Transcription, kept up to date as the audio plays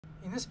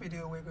In this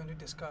video, we're going to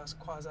discuss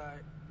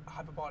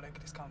quasi-hyperbolic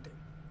discounting.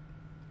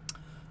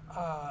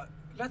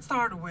 Let's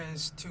start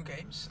with two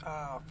games.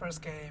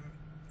 First game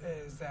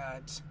is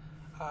that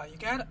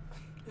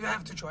you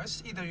have two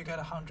choices. Either you get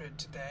 100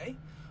 today,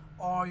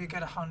 or you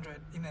get 100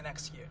 in the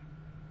next year.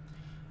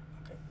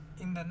 Okay.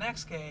 In the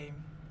next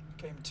game,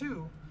 game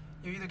 2,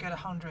 you either get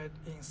 100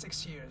 in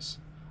 6 years,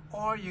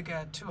 or you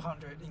get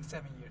 200 in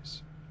 7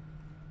 years.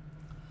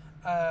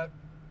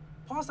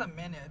 Pause a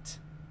minute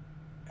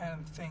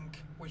and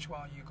think which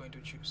one you're going to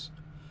choose.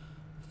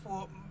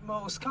 For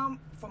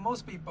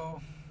most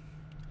people,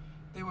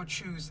 they will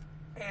choose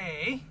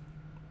A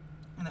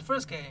in the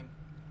first game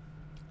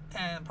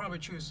and probably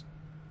choose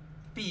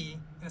B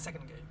in the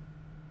second game.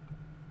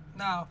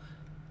 Now,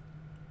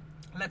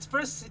 let's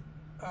first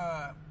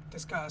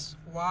discuss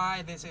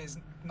why this is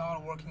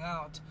not working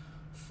out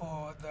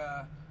for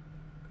the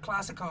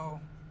classical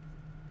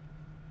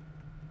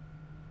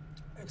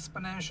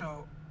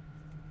exponential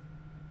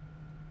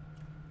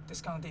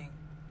discounting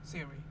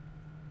theory,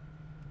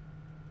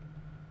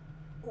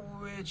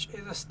 which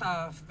is the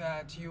stuff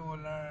that you will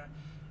learn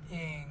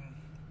in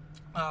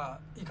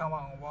Econ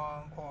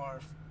 101 or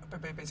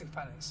Basic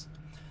Finance.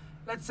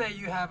 Let's say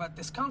you have a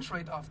discount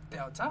rate of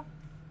delta.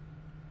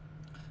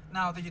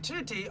 Now the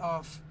utility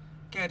of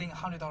getting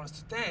 $100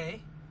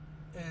 today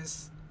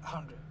is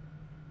 100.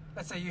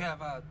 Let's say you have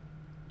a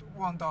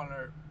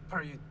 $1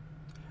 per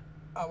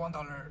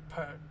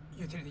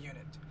utility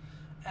unit,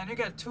 and you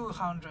get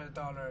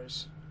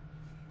 $200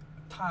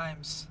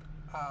 times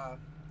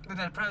the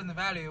net present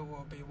value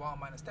will be 1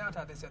 minus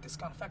delta. This is a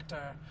discount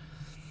factor.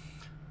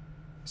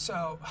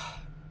 So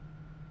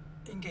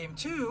in game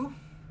 2,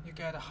 you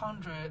get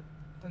 100.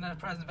 The net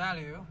present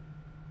value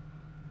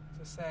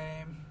is the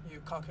same.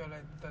 You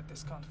calculate the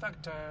discount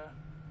factor,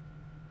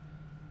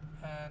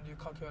 and you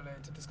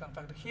calculate the discount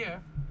factor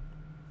here.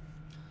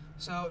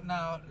 So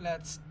now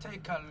let's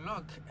take a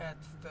look at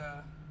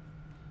the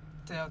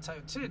delta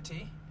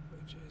utility,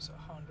 which is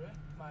 100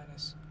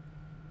 minus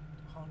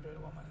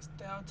 100, 1 minus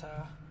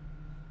delta.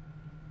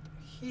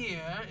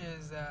 Here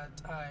is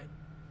that I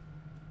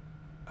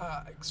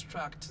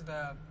extract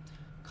the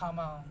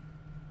common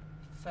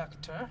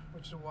factor,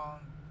 which is 1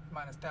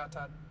 minus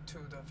delta to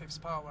the 5th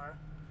power,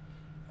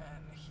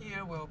 and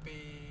here will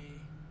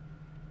be,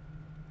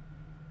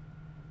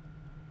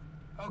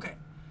 okay,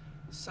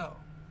 so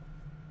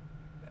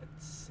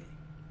let's see.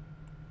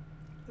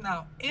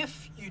 Now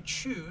if you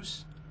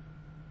choose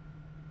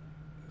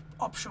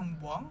option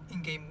 1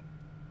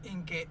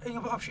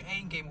 option A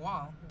in game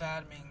 1,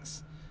 that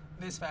means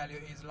this value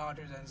is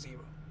larger than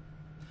 0.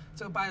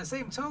 So by the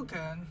same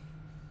token,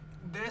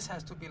 this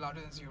has to be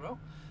larger than 0,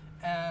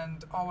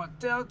 and our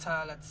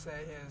delta, let's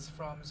say, is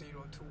from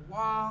 0 to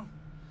 1.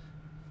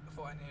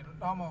 For any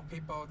normal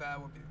people, that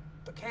would be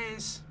the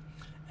case,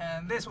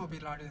 and this will be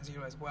larger than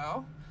 0 as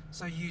well.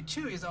 So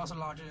U2 is also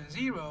larger than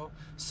 0,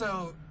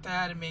 so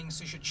that means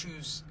you should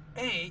choose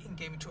A in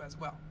game 2 as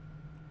well.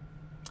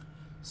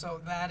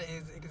 So that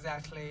is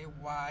exactly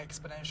why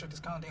exponential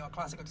discounting or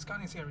classical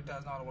discounting theory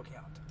does not work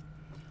out.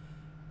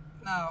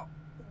 Now,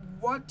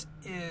 what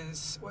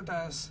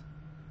does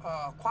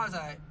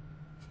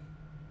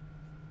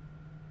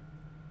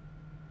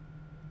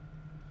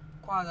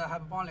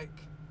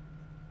quasi-hyperbolic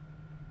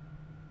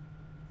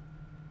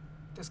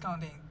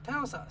discounting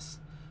tells us?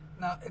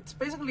 Now, it's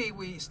basically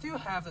we still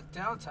have the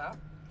delta.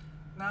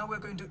 Now we're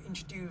going to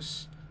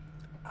introduce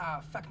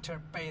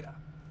factor beta.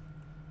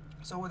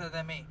 So what does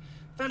that mean?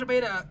 Factor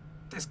beta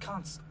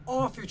discounts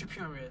all future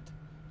period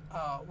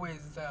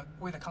with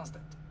a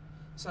constant.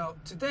 So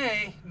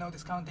today, no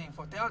discounting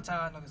for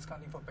delta, no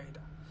discounting for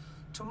beta.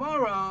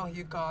 Tomorrow,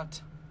 you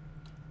got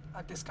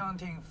a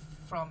discounting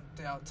from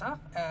delta,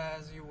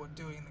 as you would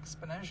do in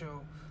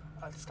exponential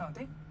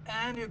discounting,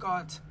 and you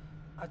got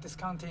a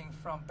discounting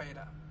from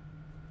beta,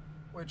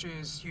 which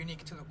is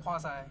unique to the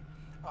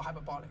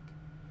quasi-hyperbolic.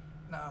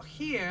 Now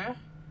here,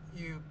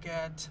 you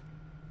get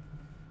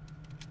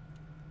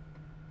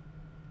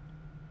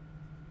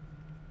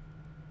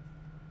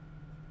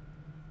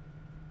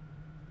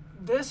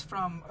this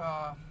from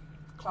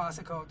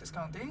classical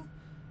discounting,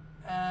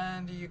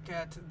 and you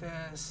get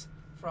this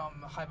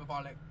from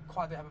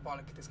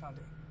quasi-hyperbolic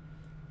discounting.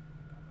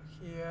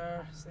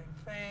 Here, same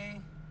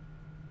thing.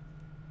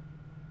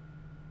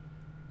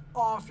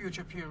 All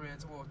future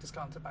periods will be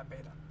discounted by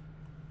beta.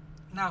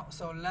 Now,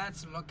 so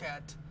let's look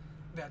at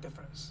their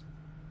difference.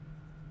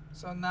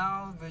 So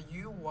now the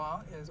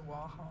U1 is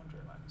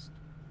 100 minus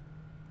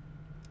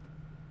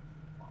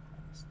 1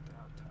 minus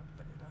delta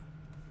beta.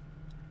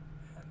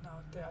 And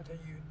now delta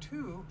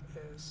U2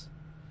 is,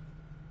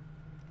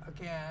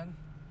 again,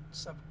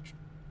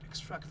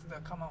 extract the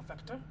common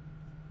factor.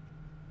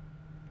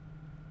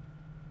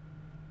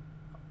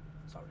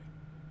 Sorry.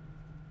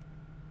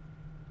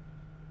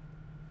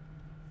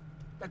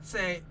 Let's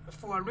say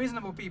for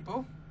reasonable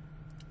people,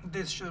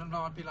 this should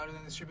not be larger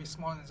than, this should be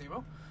smaller than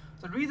 0.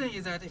 The reason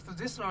is that if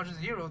this is larger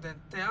than 0,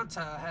 then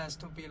delta has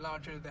to be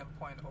larger than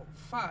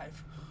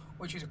 0.05,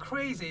 which is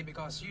crazy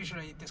because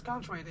usually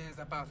discount rate is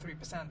about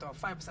 3% or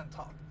 5%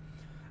 top.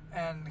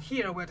 And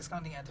here we're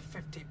discounting at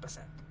 50%,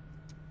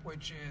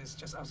 which is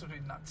just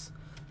absolutely nuts.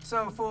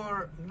 So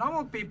for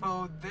normal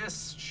people,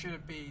 this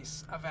should be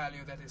a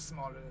value that is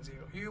smaller than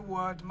 0. You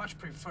would much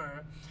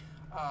prefer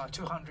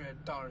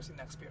 $200 in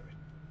next period.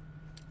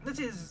 This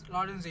is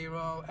larger than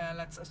 0, and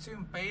let's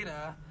assume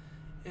beta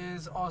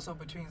is also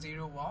between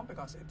 0 and 1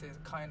 because it is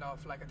kind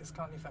of like a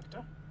discounting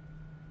factor.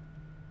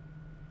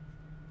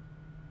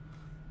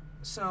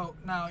 So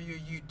now your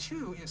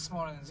U2 is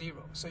smaller than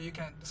 0. So you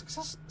can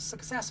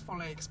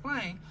successfully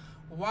explain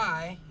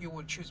why you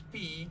would choose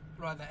B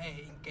rather than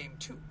A in game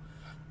 2.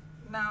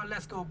 Now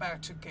let's go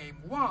back to game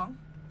 1.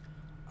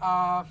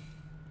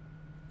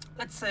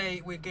 Let's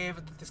say we gave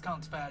the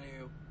discount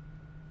value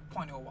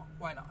 0.01.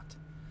 Why not?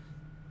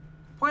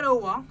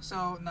 0.01.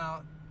 So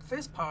now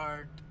this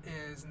part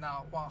is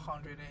now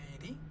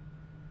 180.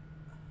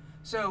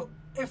 So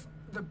if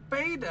the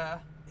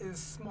beta is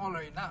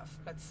smaller enough,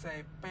 let's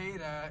say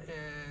beta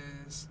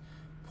is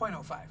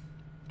 0.05.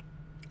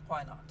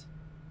 Why not?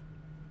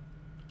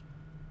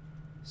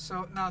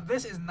 So now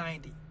this is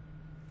 90,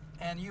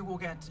 and you will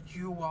get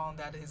U1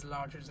 that is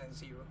larger than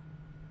 0.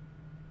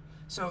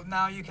 So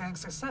now you can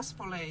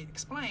successfully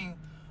explain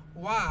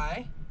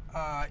why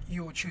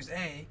you would choose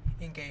A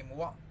in game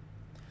 1.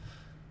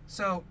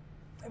 So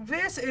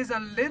this is a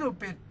little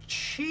bit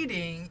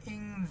cheating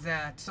in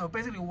that, so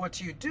basically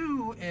what you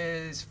do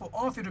is for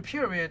all future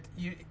period,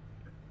 you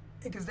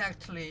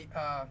exactly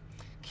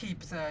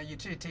keep the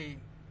utility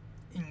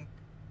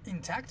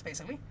intact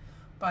basically,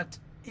 but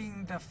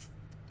in the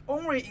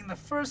only in the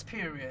first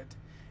period,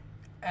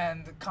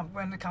 and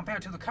when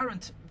compared to the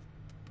current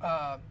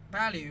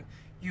value,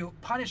 you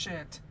punish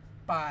it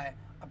by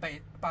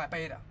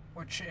beta,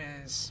 which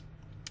is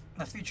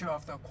the feature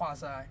of the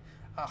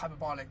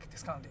quasi-hyperbolic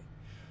discounting.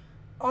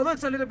 Although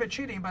it's a little bit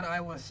cheating, but I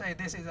would say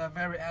this is a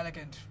very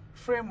elegant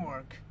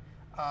framework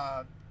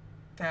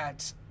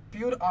that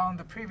built on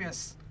the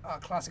previous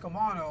classical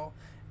model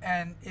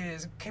and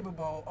is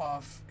capable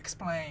of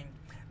explaining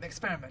the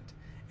experiment.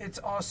 It's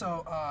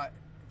also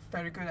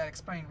very good at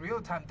explaining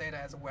real-time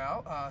data as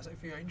well. So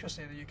if you're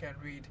interested, you can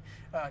read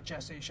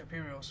Jesse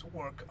Shapiro's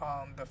work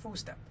on the full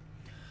step.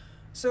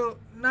 So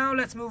now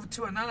let's move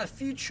to another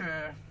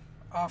feature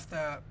of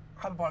the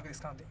hyperbolic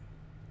discounting,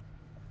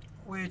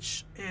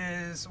 which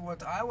is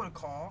what I would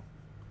call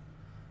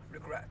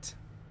regret,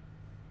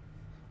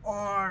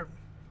 or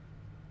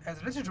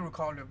as literature would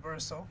call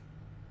reversal.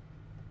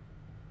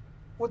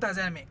 What does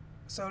that mean?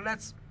 So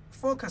let's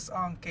focus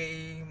on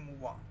game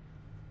 1.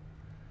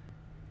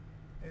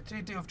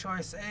 Utility of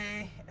choice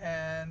A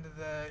and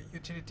the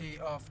utility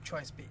of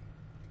choice B.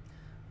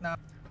 Now,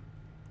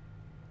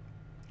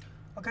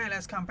 okay,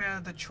 let's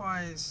compare the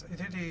choice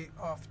utility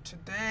of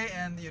today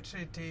and the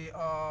utility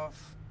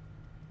of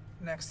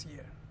next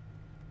year.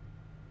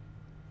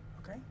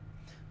 Okay,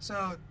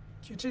 so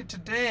utility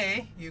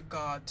today you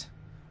got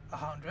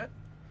 100,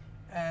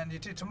 and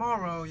utility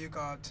tomorrow you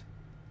got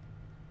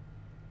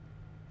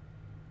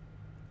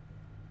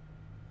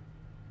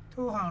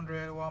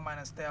 200, 1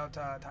 minus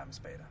delta times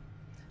beta.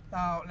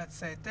 Now let's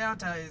say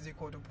delta is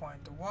equal to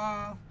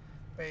 0.1,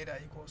 beta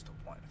equals to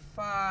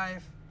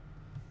 0.5.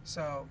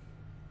 So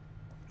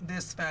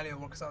this value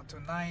works out to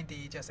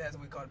 90, just as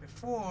we got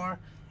before,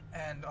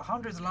 and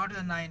 100 is larger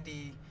than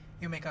 90.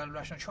 You make a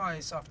rational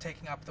choice of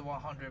taking up the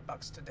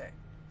 $100 today.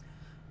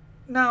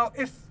 Now,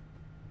 if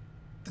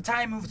the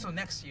time moves to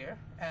next year,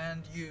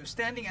 and you're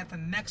standing at the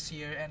next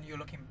year and you're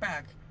looking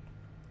back,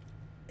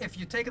 if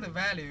you take the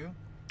value,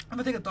 I'm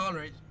gonna take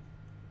 $1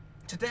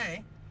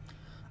 today,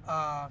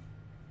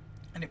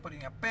 and you put it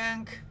in a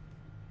bank,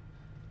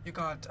 you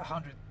got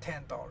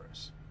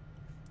 $110.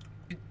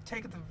 You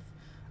take the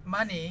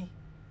money,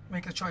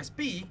 make a choice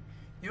B,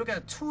 you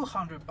get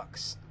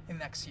 $200 in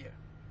next year.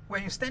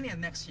 When you're standing at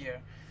next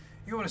year,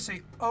 you will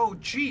say, oh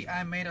gee,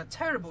 I made a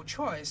terrible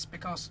choice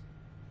because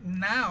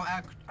now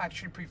I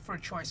actually prefer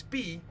choice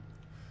B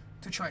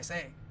to choice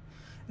A.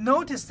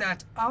 Notice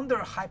that under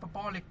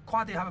hyperbolic,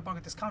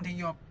 quasi-hyperbolic discounting,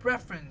 your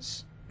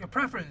preference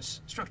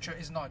structure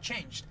is not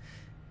changed.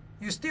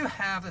 You still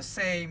have the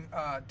same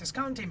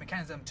discounting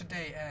mechanism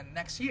today and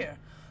next year.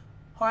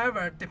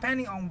 However,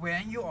 depending on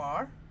when you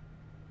are,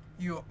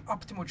 your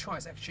optimal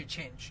choice actually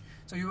change.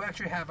 So you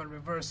actually have a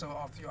reversal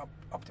of your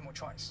optimal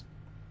choice.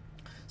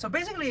 So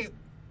basically,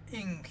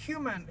 in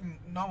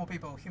normal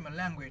people, human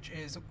language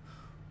is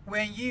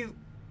when you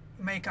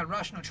make a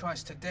rational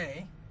choice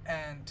today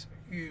and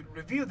you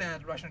review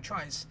that rational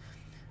choice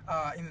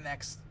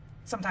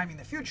sometime in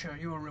the future,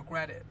 you will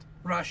regret it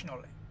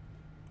rationally.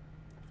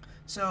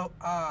 So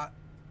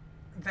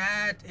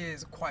that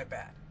is quite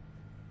bad.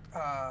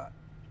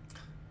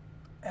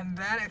 And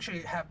that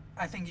actually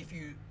I think if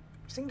you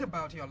think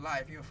about your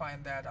life, you'll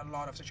find that a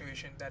lot of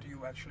situations that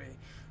you actually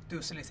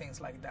do silly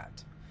things like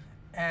that.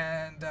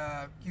 And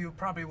you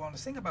probably want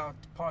to think about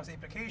policy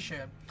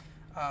implication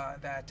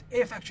that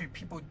if actually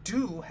people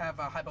do have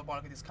a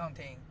hyperbolic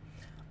discounting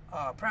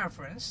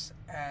preference,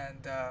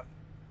 and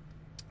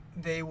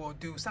they will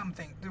do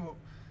something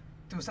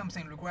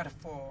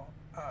regretful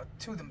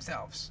to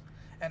themselves,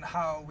 and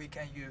how we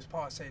can use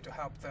policy to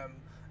help them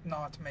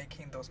not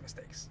making those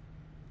mistakes.